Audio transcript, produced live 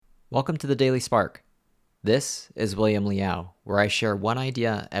Welcome to the Daily Spark. This is William Liao, where I share one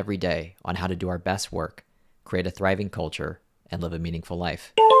idea every day on how to do our best work, create a thriving culture, and live a meaningful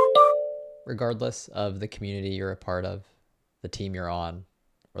life. Regardless of the community you're a part of, the team you're on,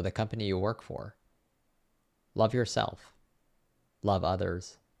 or the company you work for, love yourself, love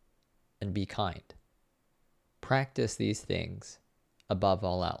others, and be kind. Practice these things above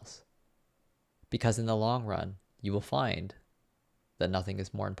all else, because in the long run, you will find that nothing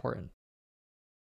is more important.